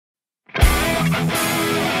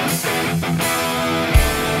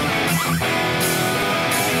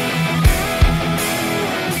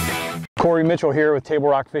Kory Mitchell here with Table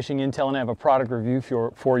Rock Fishing Intel, and I have a product review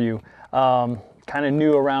for you. Kind of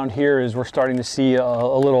new around here is we're starting to see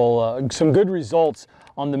some good results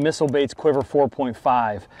on the Missile Baits Quiver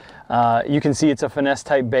 4.5. You can see it's a finesse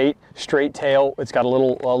type bait, straight tail. It's got a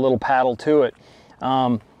little paddle to it.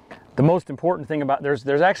 The most important thing about there's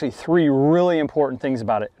actually three really important things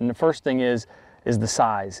about it, and the first thing is the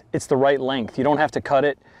size. It's the right length. You don't have to cut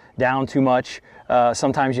it down too much.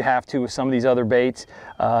 Sometimes you have to with some of these other baits.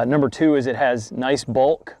 Number two is it has nice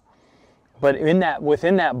bulk, but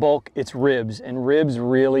within that bulk, it's ribs, and ribs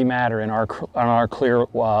really matter in our clear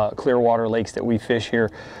water lakes that we fish here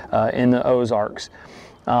in the Ozarks.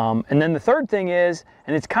 And then the third thing is,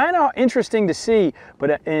 and it's kind of interesting to see,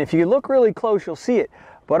 but if you look really close, you'll see it.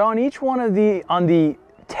 But on each one of on the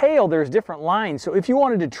tail, there's different lines. So if you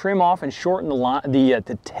wanted to trim off and shorten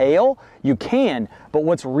the tail, you can. But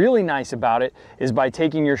what's really nice about it is by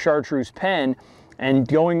taking your chartreuse pen and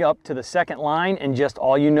going up to the second line, and just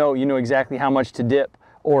you know exactly how much to dip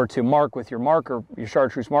or to mark with your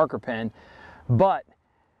chartreuse marker pen. But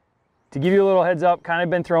to give you a little heads up, kind of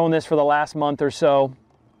been throwing this for the last month or so.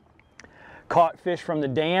 Caught fish from the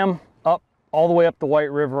dam all the way up the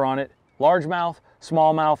White River on it. Largemouth,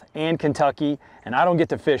 smallmouth, and Kentucky, and I don't get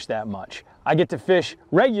to fish that much. I get to fish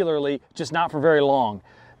regularly, just not for very long.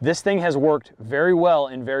 This thing has worked very well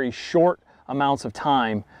in very short amounts of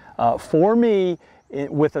time for me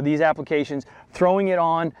with these applications. Throwing it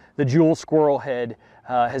on the jewel squirrel head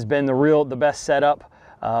has been the best setup,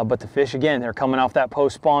 but the fish, again, they're coming off that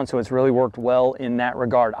post spawn, so it's really worked well in that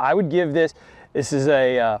regard. I would give this is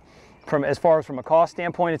as far as from a cost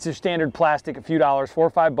standpoint, it's a standard plastic, a few dollars, $4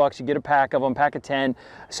 or $5. You get a pack of them, pack of 10.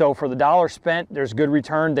 So for the dollar spent, there's good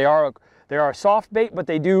return. They are a soft bait, but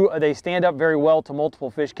they stand up very well to multiple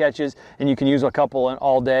fish catches, and you can use a couple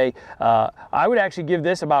all day. I would actually give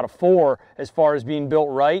this about a 4 as far as being built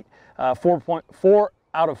right. 4.4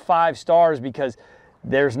 out of 5 stars, because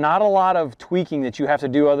there's not a lot of tweaking that you have to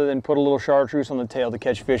do other than put a little chartreuse on the tail to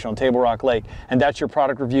catch fish on Table Rock Lake. And that's your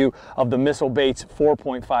product review of the Missile Baits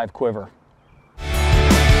 4.5 Quiver.